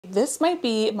this might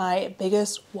be my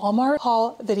biggest Walmart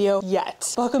haul video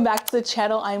yet. Welcome back to the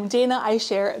channel. I'm Dana. I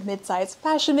share mid-sized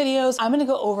fashion videos. I'm gonna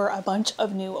go over a bunch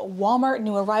of new Walmart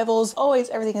new arrivals. Always,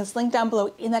 everything is linked down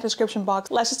below in that description box.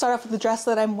 Let's just start off with the dress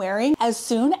that I'm wearing. As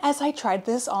soon as I tried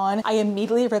this on, I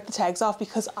immediately ripped the tags off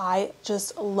because I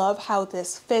just love how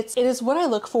this fits. It is what I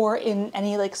look for in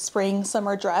any like spring,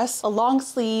 summer dress. A long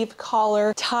sleeve,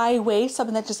 collar, tie waist,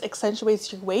 something that just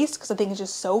accentuates your waist because I think it's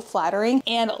just so flattering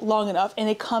and long enough. And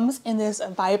it comes in this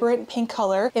vibrant pink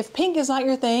color. If pink is not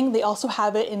your thing, they also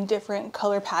have it in different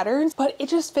color patterns, but it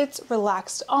just fits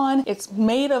relaxed on. It's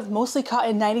made of mostly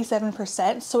cotton,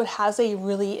 97%, so it has a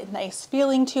really nice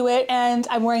feeling to it. And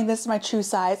I'm wearing this in my true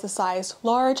size, the size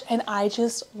large, and I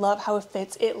just love how it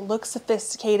fits. It looks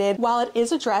sophisticated. While it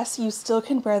is a dress, you still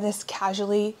can wear this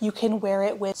casually. You can wear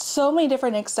it with so many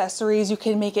different accessories. You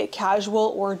can make it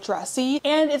casual or dressy,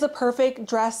 and it's a perfect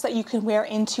dress that you can wear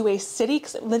into a city.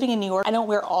 Because living in New York, I don't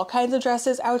wear all kinds of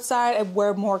dresses outside. I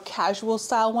wear more casual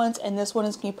style ones, and this one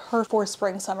is gonna be perfect for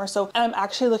spring, summer. So I'm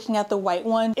actually looking at the white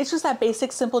one. It's just that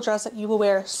basic, simple dress that you will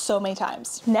wear so many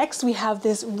times. Next, we have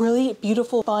this really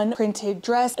beautiful, fun printed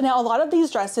dress. Now, a lot of these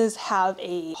dresses have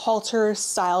a halter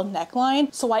style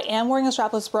neckline. So I am wearing a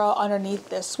strapless bra underneath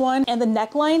this one, and the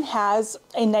neckline has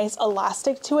a nice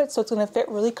elastic to it, so it's gonna fit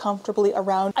really comfortably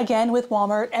around. Again, with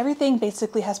Walmart, everything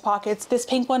basically has pockets. This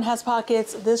pink one has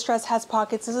pockets, this dress has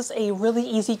pockets. This is a really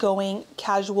easygoing,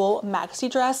 casual maxi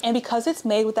dress, and because it's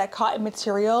made with that cotton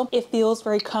material, it feels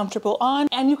very comfortable on,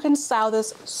 and you can style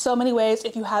this so many ways.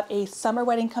 If you have a summer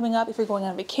wedding coming up, if you're going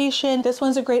on vacation, this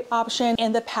one's a great option,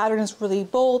 and the pattern is really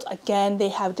bold. Again, they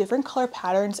have different color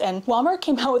patterns, and Walmart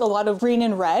came out with a lot of green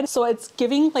and red, so it's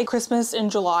giving like Christmas in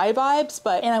July vibes,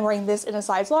 and I'm wearing this in a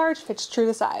size large, fits true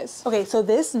to size. Okay, so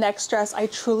this next dress I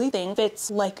truly think fits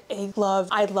like a glove.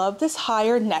 I love this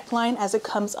higher neckline as it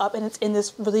comes up, and it's in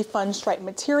this really fun striped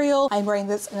material. I'm wearing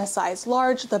this in a size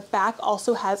large. The back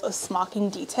also has a smocking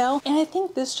detail, and I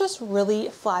think this just really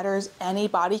flatters any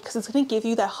body because it's going to give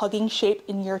you that hugging shape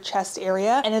in your chest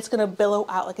area, and it's going to billow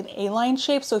out like an A-line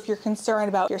shape. So if you're concerned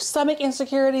about your stomach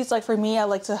insecurities, like for me, I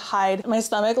like to hide my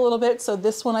stomach a little bit, so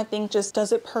this one I think just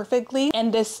does it perfectly.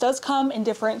 And this does come in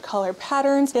different color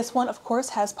patterns. This one of course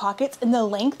has pockets, and the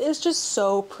length is just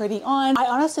so pretty on. I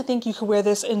honestly think you could wear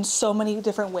this in so many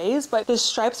different ways, but the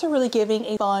stripes are really giving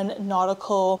a fun,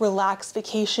 nautical, relaxed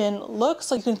vacation look.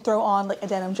 So you can throw on like a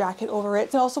denim jacket over it. You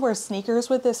can also wear sneakers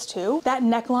with this too. That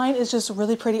neckline is just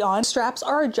really pretty on. Straps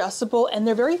are adjustable and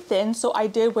they're very thin, so I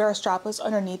did wear a strapless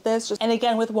underneath this. And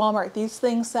again, with Walmart, these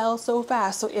things sell so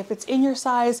fast, so if it's in your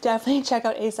size, definitely check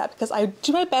out ASAP because I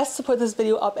do my best to put this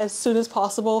video up as soon as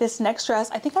possible. This next dress,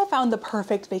 I think I found the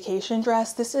perfect vacation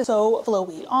dress. This is so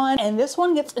flowy on, and this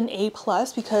one gets an A+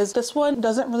 because this one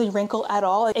doesn't really wrinkle at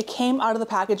all. It came out of the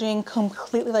packaging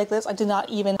completely like this. I did not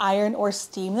even iron or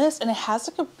steam this, and it has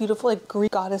like a beautiful like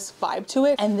Greek goddess vibe to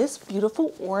it. And this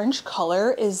beautiful orange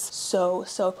color is so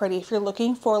pretty. If you're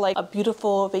looking for like a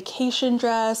beautiful vacation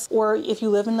dress, or if you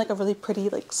live in like a really pretty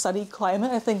like sunny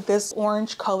climate, I think this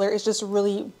orange color is just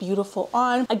really beautiful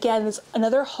on. Again, there's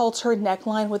another halter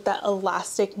neckline with that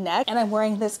elastic neck, and I'm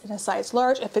wearing this in a size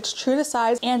large. It fits true to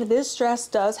size, and this dress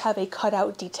does have a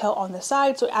cutout detail on the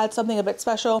side, so it adds something a bit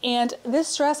special. And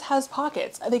this dress has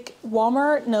pockets. I think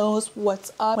Walmart knows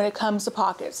what's up when it comes to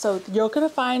pockets, so you're gonna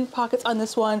find pockets on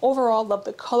this one. Overall, love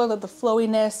the color, love the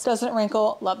flowiness, doesn't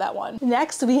wrinkle, love that one.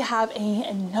 Next, we have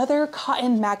another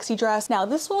cotton maxi dress. Now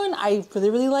this one I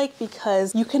really like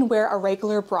because you can wear a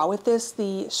regular bra with this.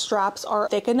 The straps are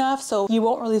thick enough so you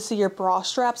won't really see your bra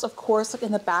straps. Of course, like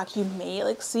in the back you may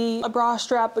like see a bra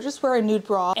strap, but just wear a nude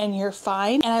bra and you're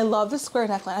fine. And I love the square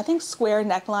neckline. I think square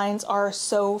necklines are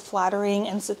so flattering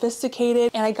and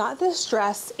sophisticated, and I got this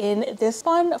dress in this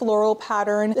fun floral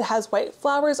pattern that has white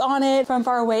flowers on it. From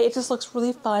far away, it just looks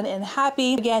really fun and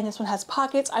happy. Again, this one has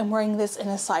pockets. I'm wearing this in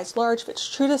a size large, fits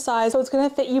true to size, so it's gonna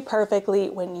fit you perfectly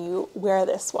when you wear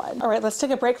this one. All right, let's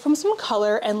take a break from some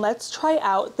color and let's try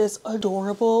out this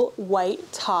adorable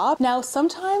white top. Now,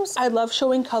 sometimes I love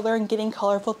showing color and getting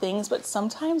colorful things, but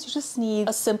sometimes you just need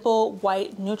a simple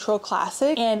white neutral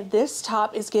classic, and this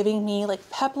top is giving me like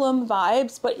peplum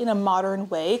vibes, but in a modern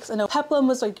way, because I know peplum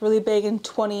was like really big in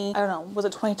I don't know, was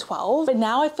it 2012? But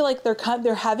now I feel like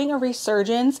they're having a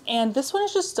resurgence, and this one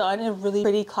is just done in a really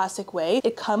pretty classic way.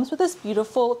 It comes with this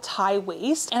beautiful tie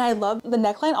waist, and I love the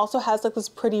neckline also has like this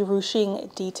pretty ruching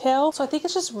detail, so I think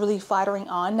it's just really flattering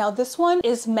on. Now this one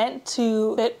is meant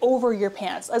to fit over your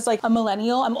pants. As like a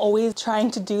millennial, I'm always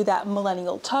trying to do that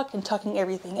millennial tuck and tucking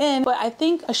everything in, but I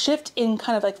think a shift in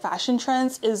kind of like fashion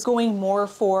trends is going more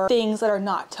for things that are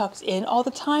not tucked in all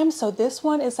the time. So this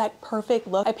one is that perfect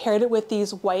look. I paired it with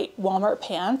these white Walmart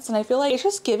pants pants, and I feel like it's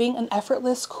just giving an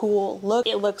effortless, cool look.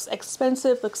 It looks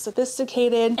expensive, looks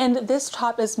sophisticated, and this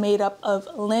top is made up of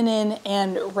linen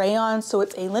and rayon, so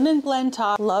it's a linen blend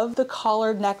top. Love the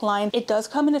collared neckline. It does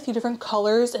come in a few different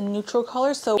colors and neutral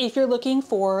colors, so if you're looking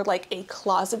for like a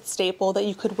closet staple that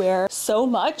you could wear so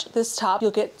much, this top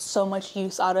you'll get so much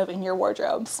use out of in your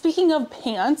wardrobe. Speaking of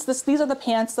pants, these are the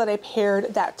pants that I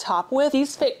paired that top with.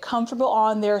 These fit comfortable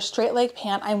on. They're a straight leg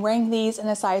pant. I'm wearing these in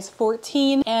a size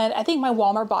 14, and I think my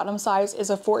Walmart bottom size is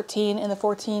a 14, and the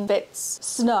 14 fits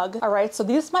snug. All right, so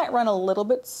these might run a little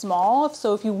bit small,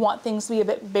 so if you want things to be a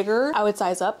bit bigger, I would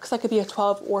size up, because I could be a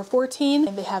 12 or 14,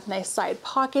 and they have nice side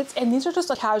pockets, and these are just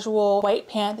a casual white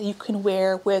pant that you can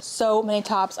wear with so many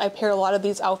tops. I paired a lot of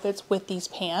these outfits with these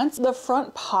pants. The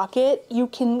front pocket, you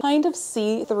can kind of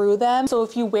see through them, so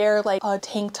if you wear like a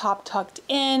tank top tucked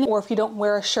in, or if you don't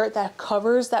wear a shirt that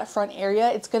covers that front area,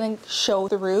 it's gonna show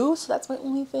through, so that's my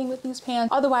only thing with these pants.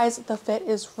 Otherwise, the fit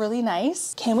is really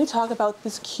nice. Can we talk about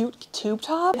this cute tube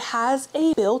top? It has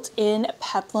a built-in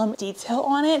peplum detail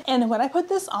on it, and when I put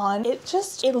this on,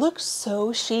 it looks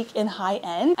so chic and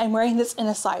high-end. I'm wearing this in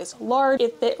a size large.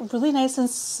 It fit really nice and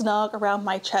snug around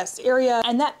my chest area,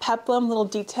 and that peplum little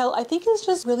detail I think is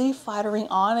just really flattering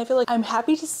on. I feel like I'm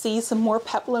happy to see some more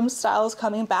peplum styles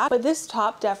coming back, but this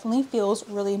top definitely feels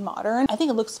really modern. I think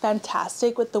it looks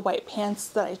fantastic with the white pants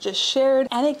that I just shared,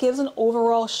 and it gives an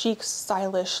overall chic,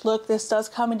 stylish look. This does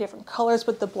come in different colors,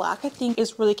 but the black I think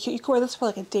is really cute. You could wear this for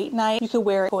like a date night. You could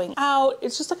wear it going out.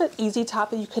 It's just like an easy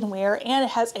top that you can wear, and it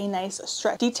has a nice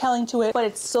stretch detailing to it, but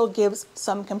it still gives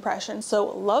some compression, so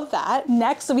love that.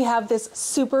 Next, we have this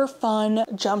super fun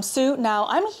jumpsuit. Now,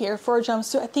 I'm here for a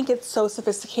jumpsuit. I think it's so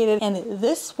sophisticated, and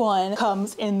this one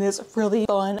comes in this really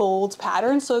fun, bold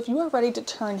pattern, so if you are ready to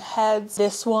turn heads,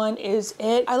 this one is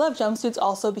it. I love jumpsuits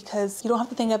also because you don't have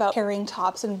to think about pairing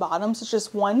tops and bottoms. It's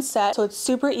just one set, so it's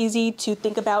super easy to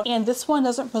think about, and this one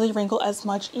doesn't really wrinkle as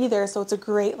much either, so it's a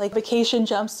great like vacation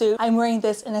jumpsuit. I'm wearing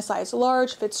this in a size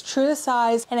large, fits true to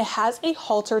size, and it has a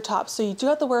halter top, so you do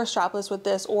have to wear a strapless with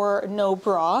this or no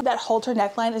bra. That halter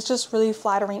neckline is just really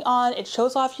flattering on. It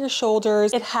shows off your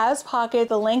shoulders. It has pockets.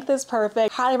 The length is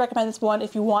perfect. Highly recommend this one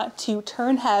if you want to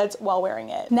turn heads while wearing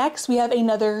it. Next, we have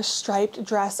another striped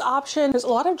dress option. There's a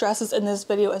lot of dresses in this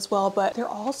video as well, but they're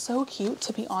all so cute,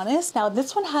 to be honest. Now,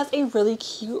 this one has a really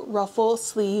cute ruffle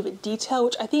sleeve detail,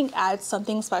 which I think adds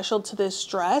something special to this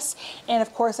dress. And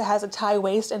of course, it has a tie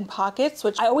waist and pockets,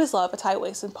 which I always love a tie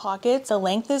waist and pockets. The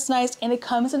length is nice, and it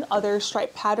comes in other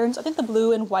stripe patterns. I think the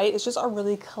blue and white is just a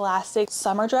really classic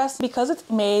summer dress. Because it's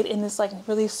made in this like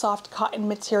really soft cotton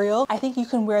material, I think you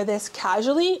can wear this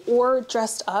casually or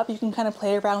dressed up. You can kind of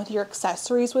play around with your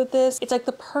accessories with this. It's like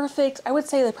the perfect, I would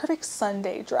say the perfect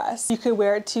Sunday dress. You could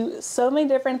wear it to so many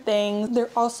different things. There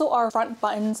also are front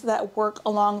buttons that work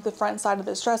along the front side of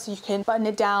this dress, so you can button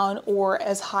it down or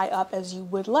as high up as you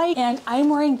would like. And I'm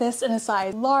wearing this in a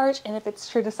size large, and if it's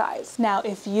true to size. Now,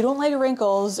 if you don't like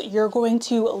wrinkles, you're going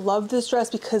to love this dress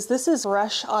because this is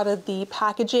fresh out of the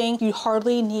packaging. You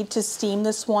hardly need to steam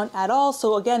this one at all.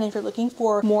 So again, if you're looking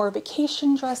for more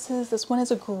vacation dresses, this one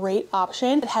is a great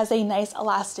option. It has a nice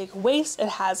elastic waist, it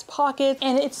has pockets,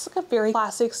 and it's like a very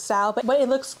classic style, but it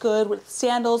looks good with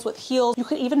sandals, with heels. You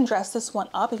could even dress this one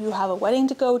up if you have a wedding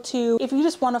to go to. If you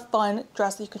just want a fun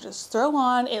dress that you could just throw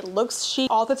on, it looks chic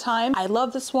all the time. I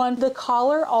love this one. The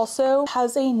collar also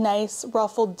has a nice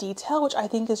ruffled detail, which I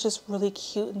think is just really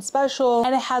cute and special,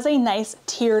 and it has a nice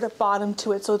tiered bottom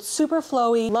to it, so it's super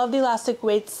flowy. Love the elastic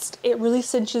waist. It really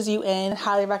cinches you in.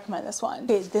 Highly recommend this one.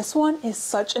 Okay, this one is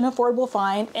such an affordable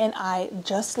find, and I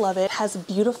just love it. It has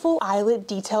beautiful eyelet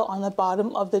detail on the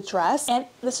bottom of the dress, and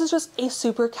this is just a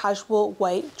super casual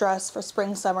white dress for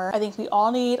spring, summer. I think we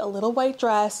all need a little white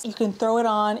dress. You can throw it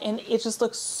on, and it just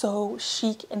looks so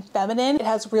chic and feminine. It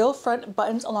has real front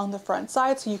buttons along the front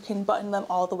side, so you can button them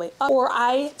all the way up, or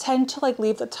I tend to like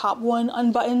leave the top one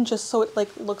unbuttoned just so it like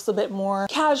looks a bit more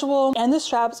casual. And the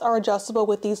straps are adjustable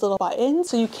with these little buttons,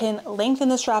 so you can lengthen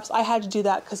the straps. I had to do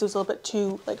that because it was a little bit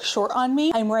too like short on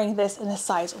me. I'm wearing this in a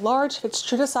size large, fits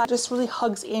true to size, just really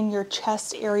hugs in your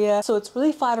chest area, so it's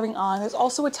really flattering on. There's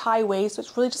also a tie waist,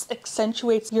 which really just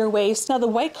accentuates your waist. Now, the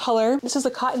white color, this is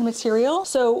a cotton material,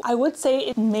 so I would say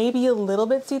it may be a little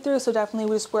bit see-through, so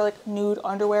definitely just wear like nude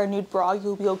underwear, nude bra,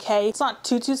 you'll be okay. It's not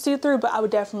too see-through, but I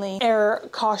would definitely err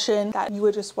caution that you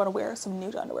would just want to wear some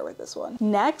nude underwear with this one.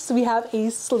 Next, we have a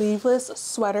sleeveless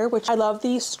sweater, which I love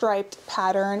the striped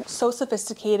pattern, so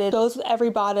sophisticated, goes with every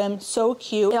bottom, so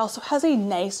cute. It also has a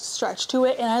nice stretch to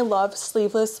it, and I love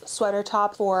sleeveless sweater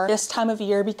top for this time of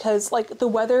year because like the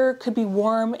weather could be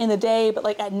warm in the day, but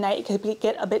like at night it could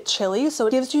get a bit chilly, so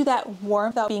it gives you that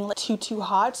warmth without being like too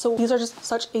hot. So these are just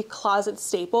such a closet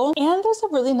staple. staple. And there's a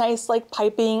really nice like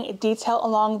piping detail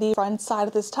along the front side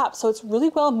of this top. So it's really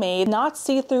well made, not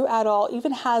see-through at all,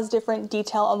 even has different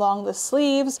detail along the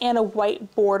sleeves and a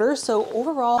white border. So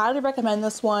overall, I highly recommend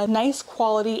this one. Nice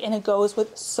quality, and it goes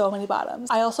with so many bottoms.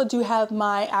 I also do have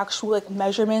my actual like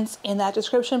measurements in that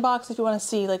description box if you want to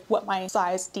see like what my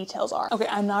size details are. Okay,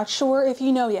 I'm not sure if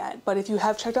you know yet, but if you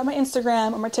have checked out my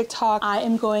Instagram or my TikTok, I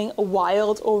am going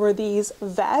wild over these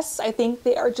vests. I think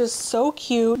they are just so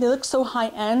cute. They look so high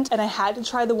end, and I had to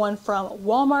try the one from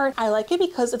Walmart. I like it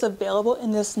because it's available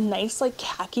in this nice like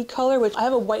khaki color, which I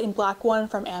have a white and black one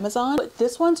from Amazon, but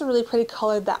this one's a really pretty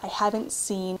color that I haven't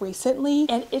seen recently,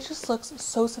 and it just looks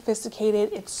so sophisticated.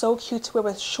 It's so cute to wear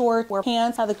with shorts or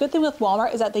pants. Now the good thing with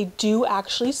Walmart is that they do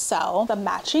actually sell the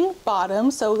matching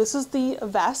bottom. So this is the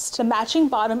vest. The matching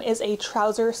bottom is a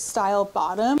trouser style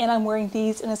bottom, and I'm wearing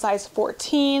these in a size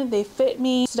 14. They fit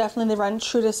me, so definitely they run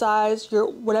true to size, your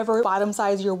whatever bottom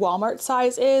size your Walmart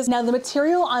size is. Now the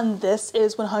material on this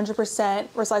is 100%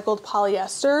 recycled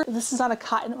polyester. This is not a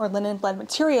cotton or linen blend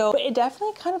material, but it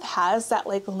definitely kind of has that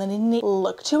like linen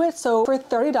look to it. So for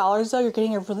 $30 though, you're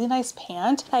getting a really nice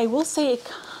pant. I will say it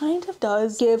kind of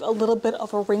does give a little bit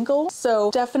of a wrinkle,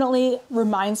 so definitely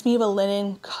reminds me of a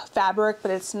linen fabric,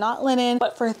 but it's not linen.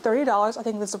 But for $30, I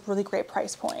think this is a really great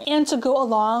price point. And to go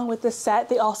along with the set,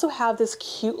 they also have this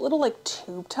cute little like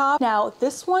tube top. Now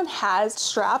this one has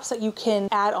straps that you can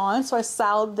add on, so I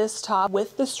styled this top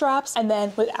with the straps and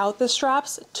then without the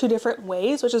straps, two different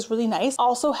ways, which is really nice.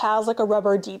 Also has like a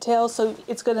rubber detail, so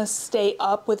it's gonna stay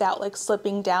up without like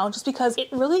slipping down, just because it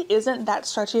really isn't that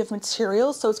stretchy of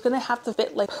material, so it's gonna have to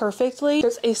fit like perfectly.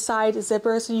 There's a side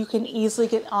zipper, so you can easily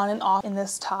get on and off in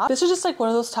this top. This is just like one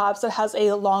of those tops that has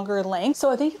a longer length, so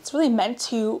I think it's really meant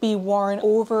to be worn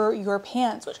over your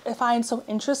pants, which I find so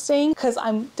interesting because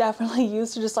I'm definitely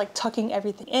used to just like tucking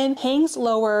everything in. Hangs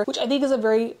lower, which I think is a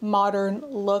very modern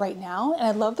look right now, and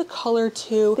I love the color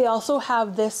too. They also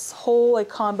have this whole like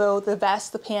combo, the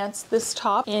vest, the pants, this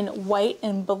top in white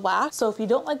and black. So if you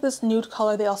don't like this nude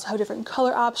color, they also have different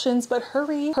color options, but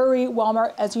hurry,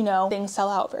 Walmart, as you know, things sell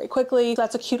out very quickly. So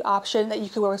that's a cute option that you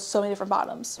can wear with so many different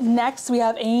bottoms. Next, we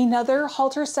have another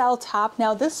halter style top.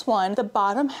 Now this one, the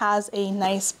bottom has a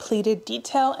nice pleated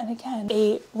detail, and again,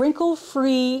 a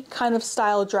wrinkle-free kind of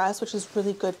style dress, which is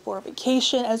really good for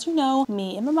vacation. As you know,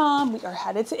 me and my mom, we are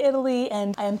headed to Italy,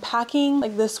 and I am packing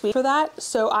like this week for that.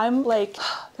 So I'm like,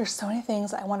 there's so many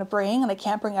things I want to bring, and I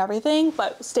can't bring everything,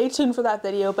 but stay tuned for that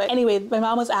video. But anyway, my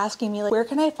mom was asking me like, where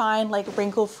can I find like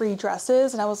wrinkle-free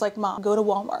dresses? And I was like, Mom, go to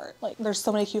Walmart. Like there's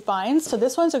so many cute finds. So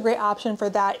this one's a great option for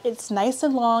that. It's nice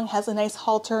and long, has a nice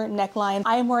halter neckline.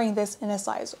 I am wearing this in a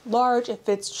size large. It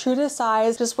fits true to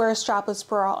size. Just wear a strapless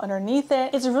bra underneath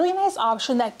it. It's a really nice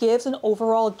option that gives an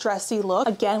overall dressy look.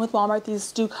 Again, with Walmart,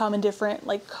 these do come in different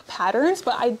like patterns,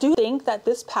 but I do think that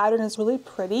this pattern is really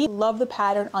pretty. Love the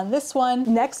pattern on this one.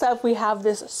 Next up, we have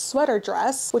this sweater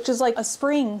dress, which is like a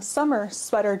spring summer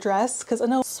sweater dress, because I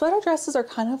know sweater dresses are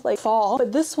kind of like fall,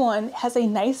 but this one has a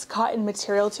nice cotton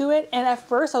material to it. And at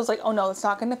first I was like, oh no, it's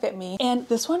not going to fit me. And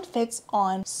this one fits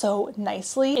on so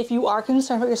nicely. If you are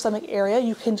concerned about your stomach area,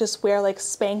 you can just wear like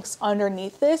Spanx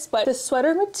underneath this. But the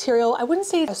sweater material, I wouldn't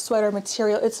say a sweater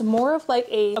material. It's more of like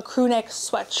a crew neck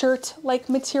sweatshirt like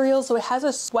material. So it has a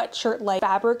sweatshirt like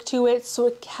fabric to it. So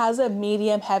it has a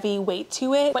medium heavy weight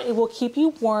to it, but it will keep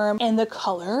you warm. And the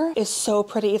color is so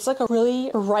pretty. It's like a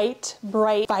really bright,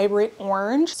 vibrant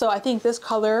orange. So I think this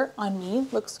color on me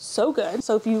looks so good.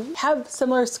 So if you have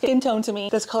similar skin tone to me,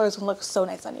 this color is gonna look so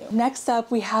nice on you. Next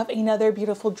up, we have another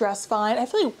beautiful dress find. I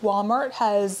feel like Walmart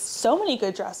has so many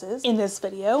good dresses in this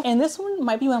video, and this one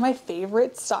might be one of my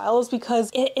favorite styles because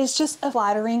it is just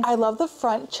flattering. I love the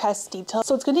front chest detail.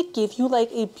 So it's gonna give you like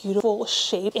a beautiful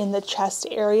shape in the chest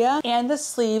area, and the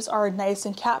sleeves are nice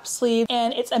and cap sleeve,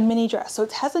 and it's a mini dress. So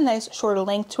it has a nice shorter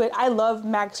length to it. I love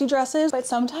maxi dresses, but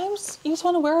sometimes you just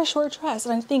wanna wear a short dress,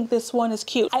 and I think this one is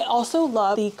cute. I also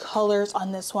love the colors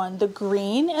on this one. The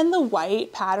green and the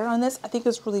white pattern on this I think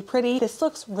is really pretty. This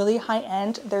looks really high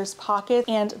end. There's pockets,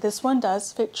 and this one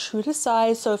does fit true to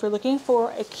size. So if you're looking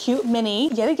for a cute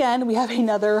mini, yet again, we have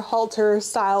another halter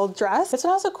style dress. This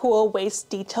one has a cool waist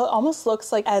detail. It almost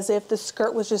looks like as if the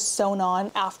skirt was just sewn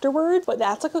on afterward, but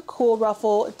that's like a cool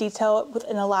ruffle detail with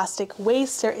an elastic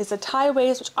waist. There is a tie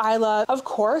waist, which I love. Of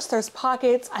course, there's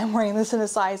pockets. I'm wearing this in a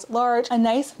size large. A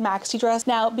nice maxi dress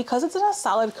dress. Now, because it's in a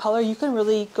solid color, you can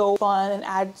really go fun and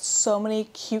add so many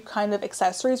cute kind of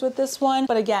accessories with this one.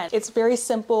 But again, it's very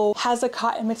simple, has a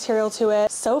cotton material to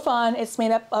it. So fun. It's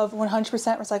made up of 100%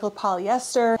 recycled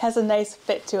polyester, has a nice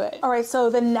fit to it. All right, so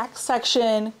the next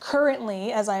section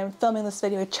currently, as I am filming this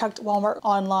video, I checked Walmart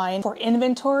online for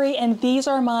inventory, and these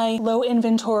are my low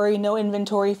inventory, no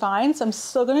inventory finds. I'm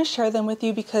still gonna share them with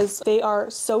you because they are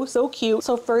so cute.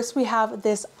 So first we have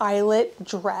this eyelet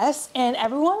dress, and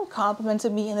everyone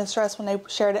complimented me in this dress when I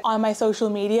shared it on my social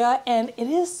media, and it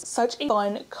is such a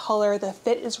fun color. The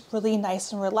fit is really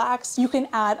nice and relaxed. You can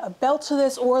add a belt to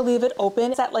this or leave it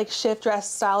open. It's that like shift dress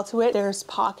style to it. There's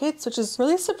pockets, which is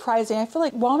really surprising. I feel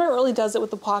like Walmart really does it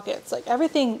with the pockets. Like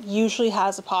everything usually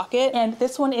has a pocket, and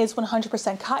this one is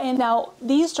 100% cotton. Now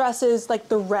these dresses, like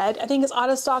the red, I think is out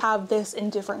of stock, have this in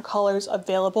different colors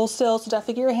available still, so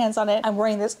definitely get your hands on it. I'm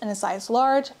wearing this in a size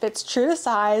large, fits true to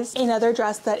size. Another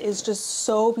dress that is just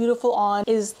so beautiful on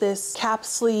is this cap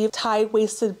sleeve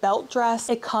tie-waisted belt dress.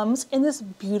 It comes in this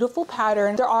beautiful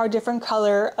pattern. There are different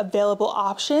color available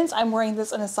options. I'm wearing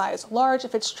this in a size large.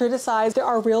 If it's true to size, there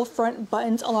are real front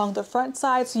buttons along the front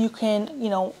side, so you can, you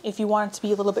know, if you want it to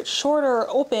be a little bit shorter or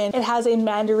open. It has a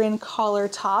mandarin collar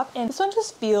top, and this one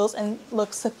just feels and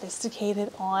looks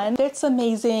sophisticated on. It's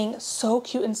amazing, so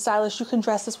cute and stylish. You can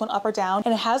dress this one up or down,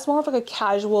 and it has more of like a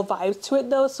casual vibe to it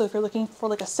though, so if you're looking for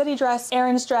like a city dress,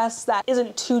 errands dress that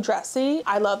isn't too dressy,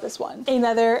 I love this one.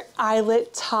 Another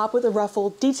eyelet top with a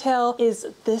ruffled detail is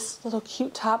this little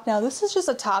cute top. Now this is just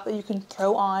a top that you can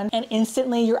throw on and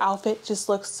instantly your outfit just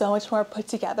looks so much more put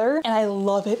together, and I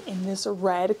love it in this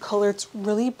red color. It's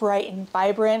really bright and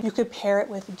vibrant. You could pair it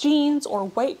with jeans or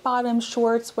white bottom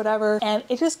shorts, whatever, and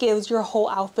it just gives your whole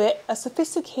outfit a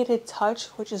sophisticated touch,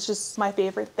 which is just my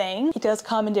favorite thing. It does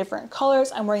come in different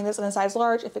colors. I'm wearing this in a size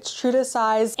large if it's true to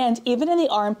size, and even in the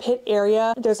armpit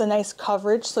area there's a nice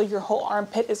coverage, so your whole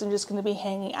armpit isn't just going to be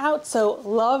hanging out. So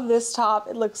love this top.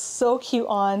 It looks so cute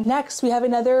on. Next we have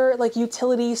another like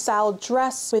utility style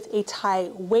dress with a tie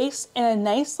waist and a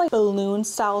nice like balloon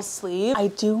style sleeve. I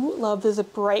do love this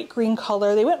bright green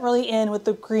color. They went really in with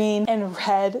the green and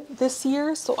red this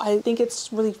year, so I think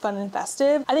it's really fun and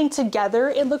festive. I think together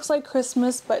it looks like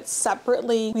Christmas, but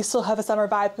separately we still have a summer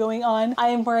vibe going on. I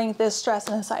am wearing this dress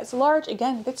in a size large.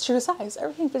 Again, fits true to size.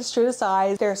 Everything fits true to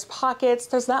size. There's pockets.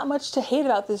 There's not much to hate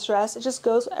about this dress. It just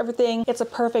goes with everything. It's a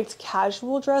perfect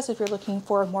casual dress if you're looking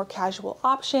for more casual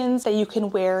options that you can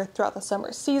wear throughout the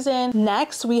summer season.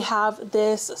 Next, we have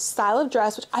this style of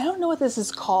dress, which I don't know what this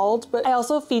is called, but I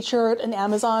also featured an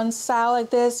Amazon style like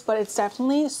this, but it's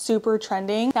definitely super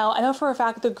trending. Now, I know for a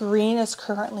fact the green is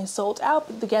currently sold out,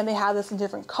 but again, they have this in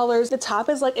different colors. The top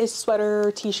is like a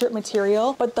sweater t-shirt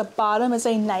material, but the bottom is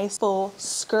a nice full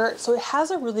skirt, so it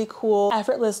has a really cool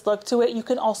effortless look to it. You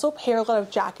can also pair a lot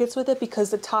of jackets with it because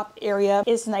the top area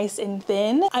is nice and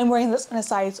thin. I'm wearing this in a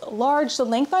size large. The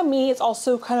length on me is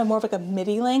also kind of more of like a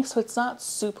midi length, so it's not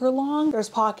super long. There's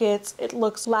pockets. It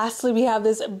looks. Lastly, we have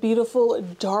this beautiful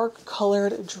dark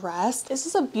colored dress. This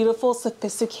is a beautiful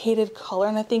sophisticated color,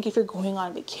 and I think if you're going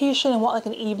on vacation and want like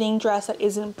an evening dress that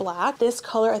isn't black, this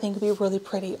color I think would be really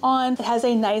pretty on. It has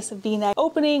a nice v-neck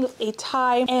opening with a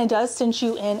tie, and it does cinch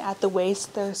you in at the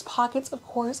waist. There's pockets of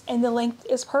course, and the length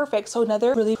is perfect, so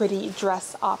another really pretty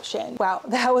dress option. Wow,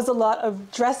 that was a lot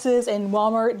of dresses and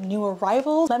Walmart new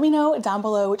arrivals. Let me know down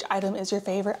below which item is your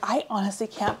favorite. I honestly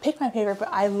can't pick my favorite, but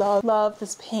I love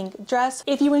this pink dress.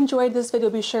 If you enjoyed this video,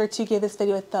 be sure to give this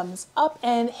video a thumbs up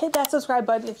and hit that subscribe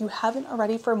button if you haven't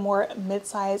already for more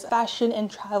mid-size fashion and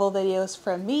travel videos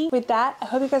from me. With that, I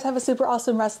hope you guys have a super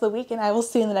awesome rest of the week, and I will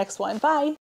see you in the next one.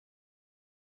 Bye!